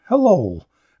Hello,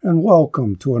 and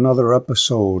welcome to another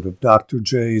episode of Dr.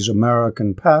 J's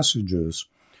American Passages.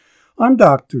 I'm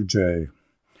Dr. J.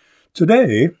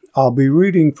 Today, I'll be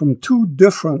reading from two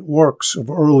different works of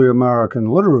early American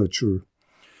literature.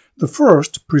 The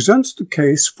first presents the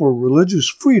case for religious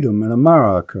freedom in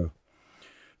America.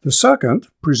 The second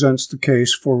presents the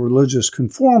case for religious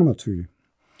conformity.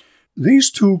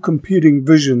 These two competing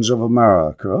visions of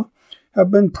America have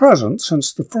been present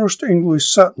since the first English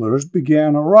settlers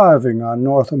began arriving on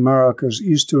North America's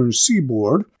eastern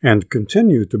seaboard and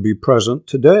continue to be present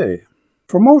today.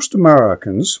 For most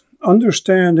Americans,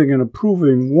 understanding and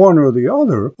approving one or the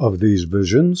other of these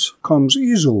visions comes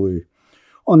easily.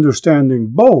 Understanding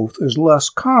both is less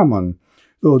common,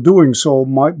 though doing so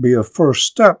might be a first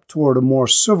step toward a more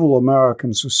civil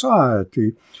American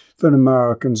society than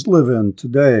Americans live in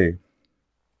today.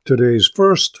 Today's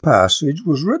first passage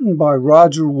was written by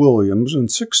Roger Williams in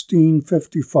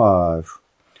 1655.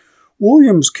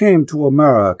 Williams came to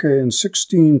America in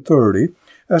 1630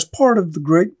 as part of the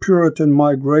great Puritan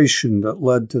migration that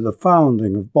led to the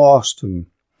founding of Boston.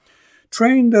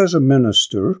 Trained as a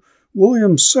minister,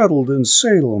 Williams settled in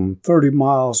Salem, 30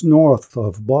 miles north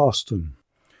of Boston.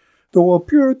 Though a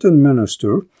Puritan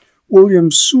minister,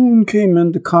 Williams soon came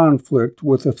into conflict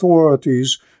with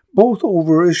authorities both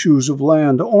over issues of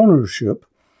land ownership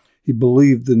 — he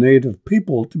believed the native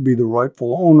people to be the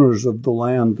rightful owners of the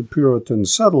land the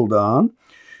Puritans settled on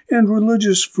 — and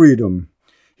religious freedom.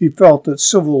 He felt that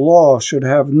civil law should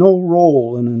have no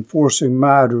role in enforcing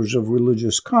matters of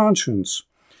religious conscience.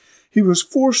 He was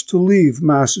forced to leave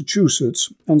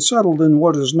Massachusetts and settled in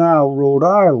what is now Rhode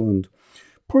Island,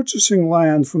 purchasing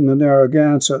land from the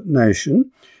Narragansett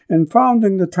Nation and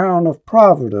founding the town of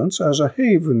Providence as a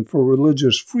haven for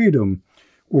religious freedom,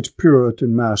 which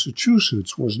Puritan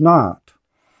Massachusetts was not.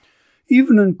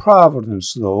 Even in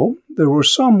Providence, though, there were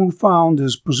some who found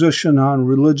his position on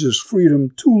religious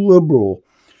freedom too liberal,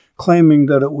 claiming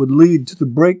that it would lead to the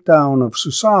breakdown of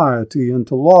society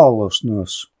into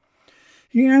lawlessness.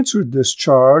 He answered this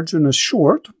charge in a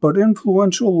short but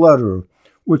influential letter,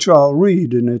 which I'll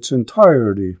read in its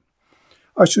entirety.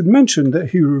 I should mention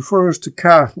that he refers to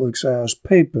Catholics as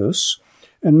Papists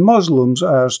and Muslims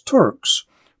as Turks,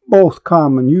 both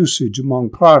common usage among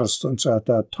Protestants at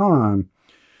that time.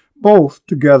 Both,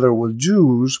 together with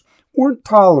Jews, weren't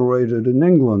tolerated in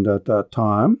England at that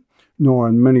time, nor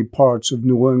in many parts of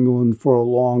New England for a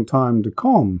long time to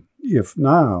come, if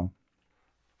now.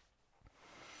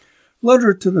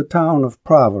 Letter to the Town of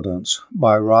Providence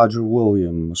by Roger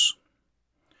Williams.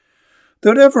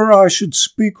 That ever I should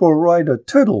speak or write a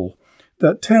tittle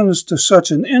that tends to such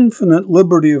an infinite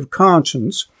liberty of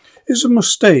conscience is a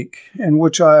mistake, in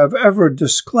which I have ever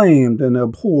disclaimed and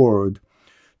abhorred.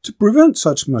 To prevent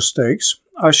such mistakes,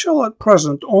 I shall at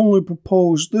present only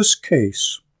propose this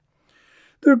case.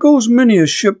 There goes many a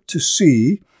ship to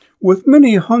sea, with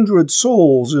many hundred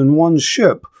souls in one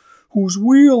ship, whose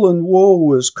weal and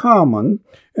woe is common,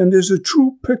 and is a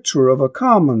true picture of a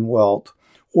commonwealth,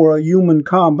 or a human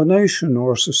combination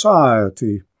or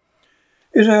society.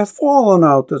 It hath fallen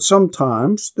out that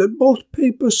sometimes that both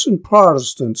Papists and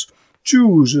Protestants,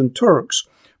 Jews and Turks,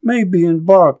 may be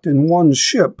embarked in one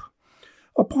ship,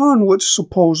 upon which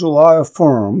supposal I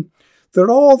affirm that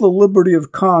all the liberty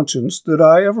of conscience that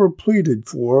I ever pleaded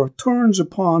for turns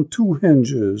upon two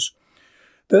hinges,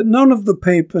 that none of the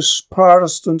Papists,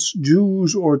 Protestants,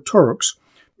 Jews, or Turks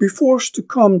be forced to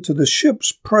come to the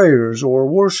ship's prayers or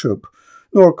worship,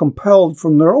 nor compelled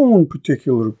from their own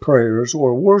particular prayers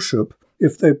or worship,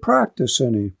 if they practice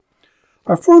any.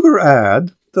 I further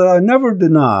add that I never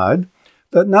denied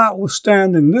that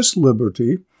notwithstanding this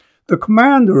liberty, the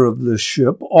commander of this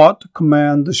ship ought to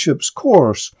command the ship's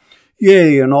course,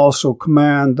 yea, and also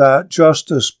command that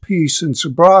justice, peace, and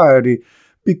sobriety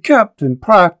be kept and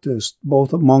practiced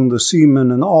both among the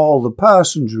seamen and all the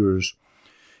passengers.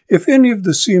 If any of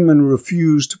the seamen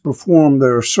refuse to perform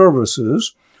their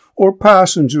services, or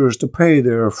passengers to pay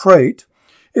their freight,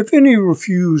 if any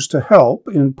refuse to help,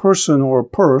 in person or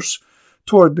purse,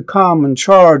 toward the common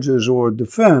charges or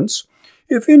defense,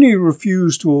 if any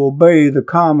refuse to obey the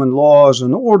common laws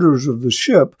and orders of the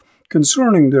ship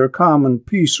concerning their common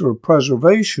peace or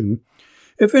preservation,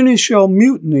 if any shall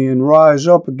mutiny and rise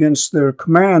up against their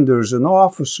commanders and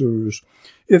officers,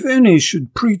 if any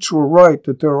should preach or write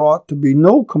that there ought to be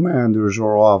no commanders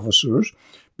or officers,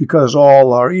 because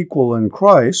all are equal in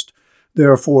Christ,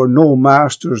 therefore no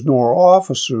masters nor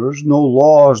officers, no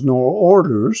laws nor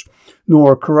orders,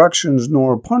 nor corrections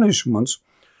nor punishments,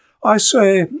 I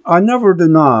say, I never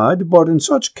denied, but in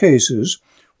such cases,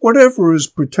 whatever is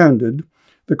pretended,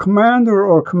 The commander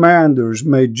or commanders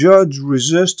may judge,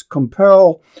 resist,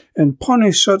 compel, and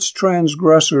punish such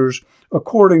transgressors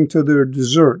according to their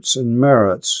deserts and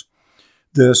merits.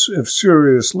 This, if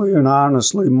seriously and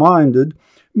honestly minded,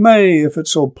 may, if it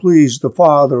so please the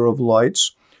Father of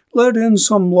lights, let in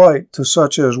some light to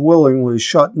such as willingly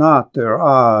shut not their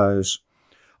eyes.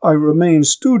 I remain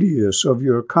studious of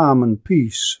your common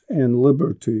peace and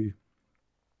liberty.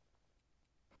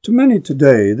 To many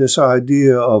today, this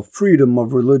idea of freedom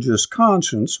of religious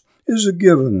conscience is a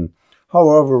given,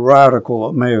 however radical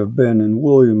it may have been in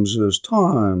Williams's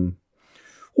time.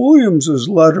 Williams's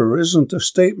letter isn't a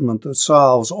statement that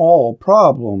solves all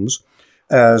problems,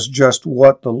 as just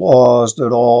what the laws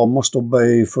that all must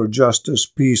obey for justice,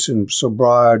 peace, and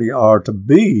sobriety are to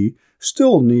be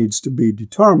still needs to be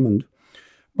determined.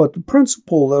 But the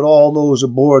principle that all those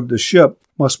aboard the ship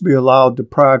must be allowed to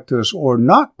practice or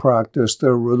not practice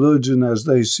their religion as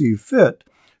they see fit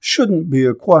shouldn't be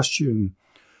a question.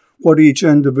 What each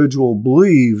individual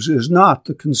believes is not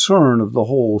the concern of the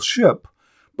whole ship,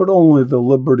 but only the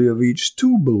liberty of each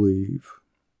to believe.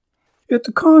 Yet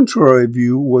the contrary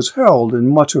view was held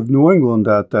in much of New England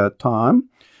at that time,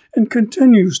 and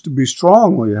continues to be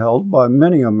strongly held by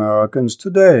many Americans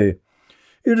today.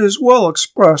 It is well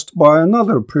expressed by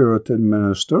another Puritan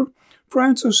minister,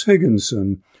 Francis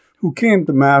Higginson, who came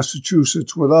to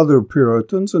Massachusetts with other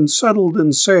Puritans and settled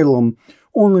in Salem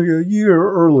only a year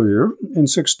earlier, in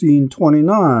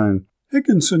 1629.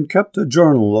 Higginson kept a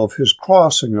journal of his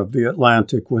crossing of the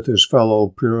Atlantic with his fellow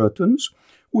Puritans,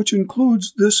 which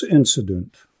includes this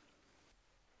incident.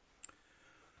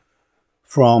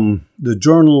 From the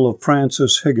Journal of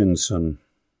Francis Higginson.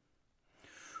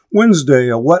 Wednesday,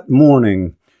 a wet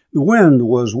morning. The wind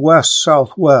was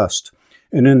west-southwest,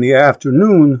 and in the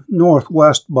afternoon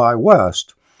northwest by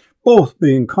west, both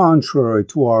being contrary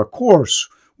to our course,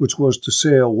 which was to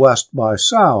sail west by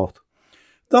south.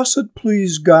 Thus it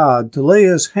pleased God to lay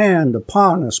his hand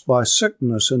upon us by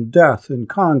sickness and death in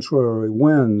contrary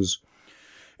winds,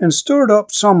 and stirred up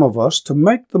some of us to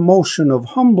make the motion of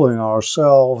humbling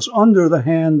ourselves under the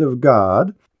hand of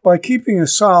God by keeping a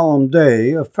solemn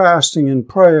day of fasting and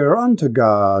prayer unto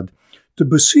God, to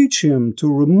beseech him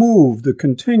to remove the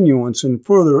continuance and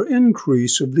further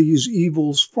increase of these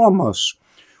evils from us,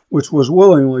 which was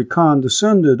willingly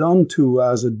condescended unto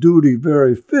as a duty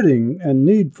very fitting and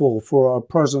needful for our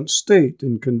present state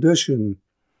and condition.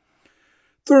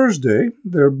 Thursday,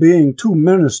 there being 2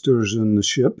 ministers in the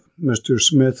ship, Mr.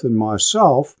 Smith and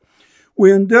myself,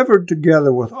 we endeavored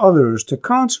together with others to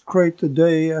consecrate the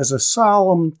day as a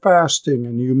solemn fasting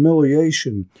and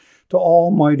humiliation to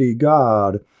Almighty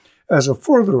God, as a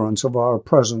furtherance of our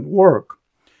present work.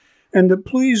 And it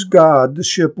pleased God the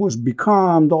ship was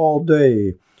becalmed all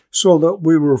day, so that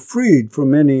we were freed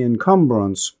from any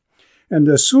encumbrance. And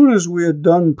as soon as we had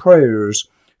done prayers,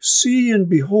 see and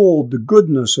behold the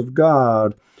goodness of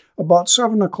God. About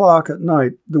 7 o'clock at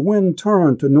night, the wind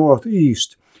turned to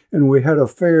northeast, and we had a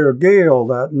fair gale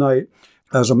that night,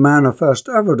 as a manifest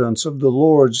evidence of the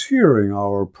Lord's hearing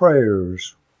our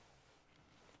prayers.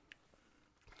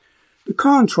 The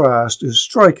contrast is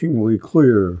strikingly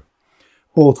clear.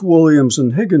 Both Williams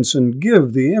and Higginson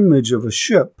give the image of a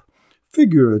ship,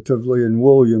 figuratively in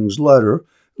Williams' letter,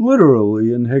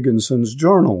 literally in Higginson's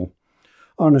journal.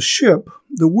 On a ship,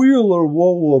 the weal or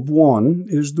woe of one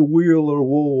is the weal or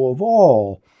woe of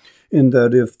all, in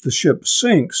that if the ship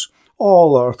sinks,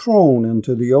 all are thrown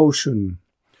into the ocean.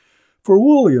 For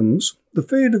Williams, the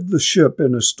fate of the ship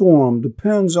in a storm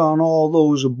depends on all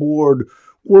those aboard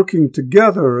working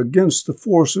together against the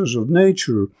forces of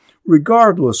nature,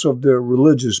 regardless of their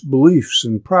religious beliefs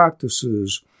and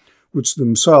practices, which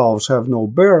themselves have no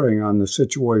bearing on the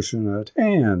situation at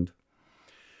hand.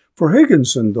 For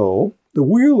Higginson, though, the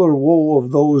weal or woe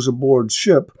of those aboard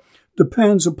ship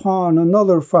depends upon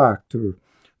another factor,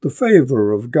 the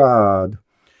favor of God,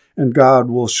 and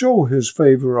God will show his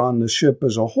favor on the ship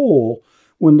as a whole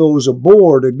when those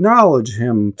aboard acknowledge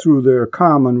him through their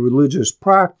common religious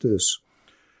practice.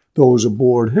 Those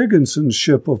aboard Higginson's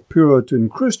ship of Puritan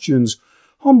Christians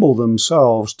humble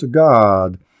themselves to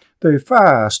God. They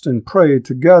fast and pray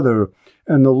together,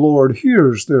 and the Lord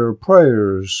hears their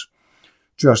prayers.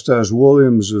 Just as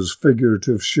Williams's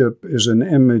figurative ship is an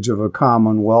image of a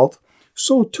commonwealth,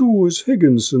 so too is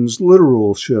Higginson's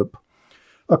literal ship.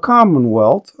 A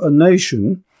commonwealth, a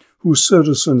nation, whose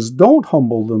citizens don't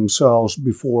humble themselves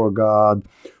before God,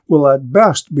 will at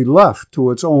best be left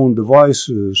to its own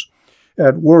devices.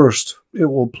 At worst, it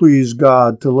will please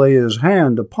God to lay his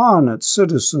hand upon its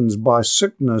citizens by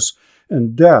sickness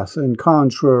and death and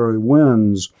contrary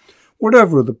winds,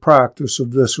 whatever the practice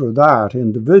of this or that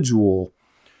individual.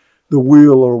 The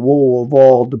weal or woe of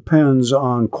all depends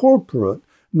on corporate,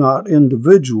 not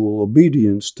individual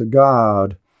obedience to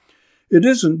God. It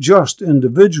isn't just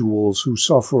individuals who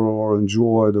suffer or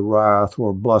enjoy the wrath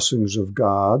or blessings of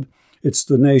God. It's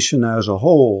the nation as a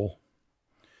whole.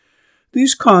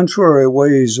 These contrary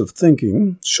ways of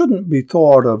thinking shouldn't be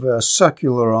thought of as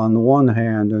secular on the one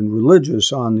hand and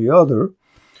religious on the other.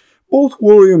 Both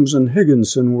Williams and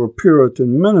Higginson were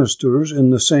Puritan ministers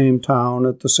in the same town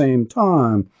at the same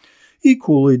time,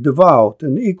 equally devout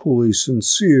and equally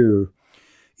sincere.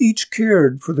 Each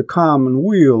cared for the common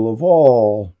weal of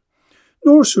all.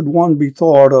 Nor should one be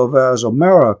thought of as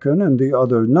American and the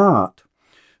other not.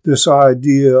 This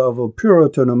idea of a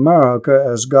Puritan America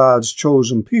as God's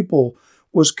chosen people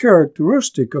was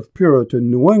characteristic of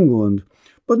Puritan New England,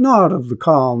 but not of the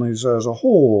colonies as a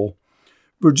whole.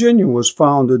 Virginia was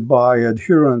founded by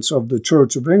adherents of the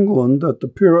Church of England that the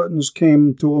Puritans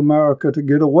came to America to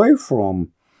get away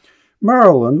from.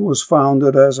 Maryland was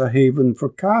founded as a haven for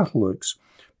Catholics,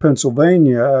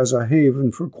 Pennsylvania as a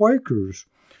haven for Quakers.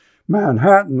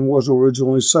 Manhattan was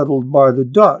originally settled by the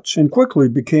Dutch and quickly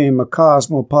became a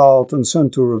cosmopolitan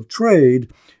center of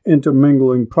trade,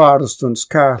 intermingling Protestants,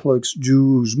 Catholics,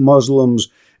 Jews, Muslims,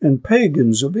 and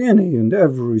pagans of any and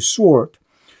every sort.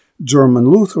 German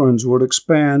Lutherans would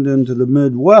expand into the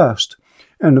Midwest,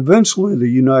 and eventually the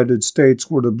United States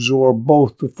would absorb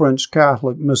both the French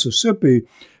Catholic Mississippi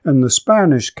and the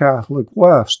Spanish Catholic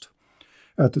West.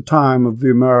 At the time of the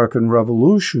American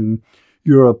Revolution,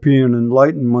 European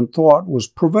Enlightenment thought was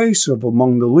pervasive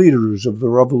among the leaders of the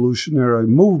revolutionary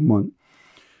movement.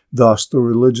 Thus, the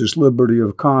religious liberty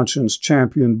of conscience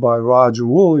championed by Roger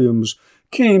Williams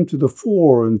came to the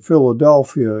fore in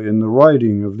Philadelphia in the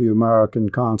writing of the American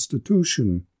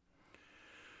Constitution.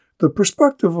 The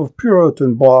perspective of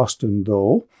Puritan Boston,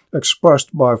 though,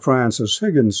 expressed by Francis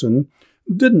Higginson,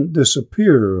 didn't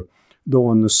disappear,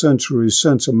 though in the centuries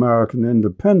since American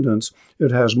independence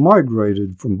it has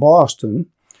migrated from Boston.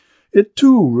 It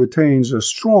too retains a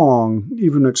strong,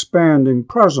 even expanding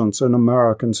presence in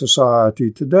American society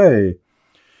today.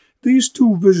 These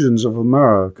two visions of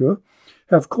America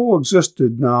have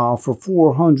coexisted now for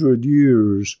 400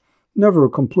 years, never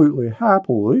completely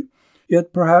happily,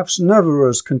 yet perhaps never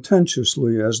as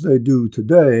contentiously as they do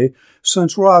today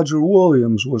since Roger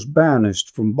Williams was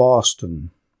banished from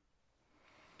Boston.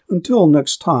 Until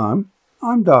next time,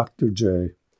 I'm Dr. J.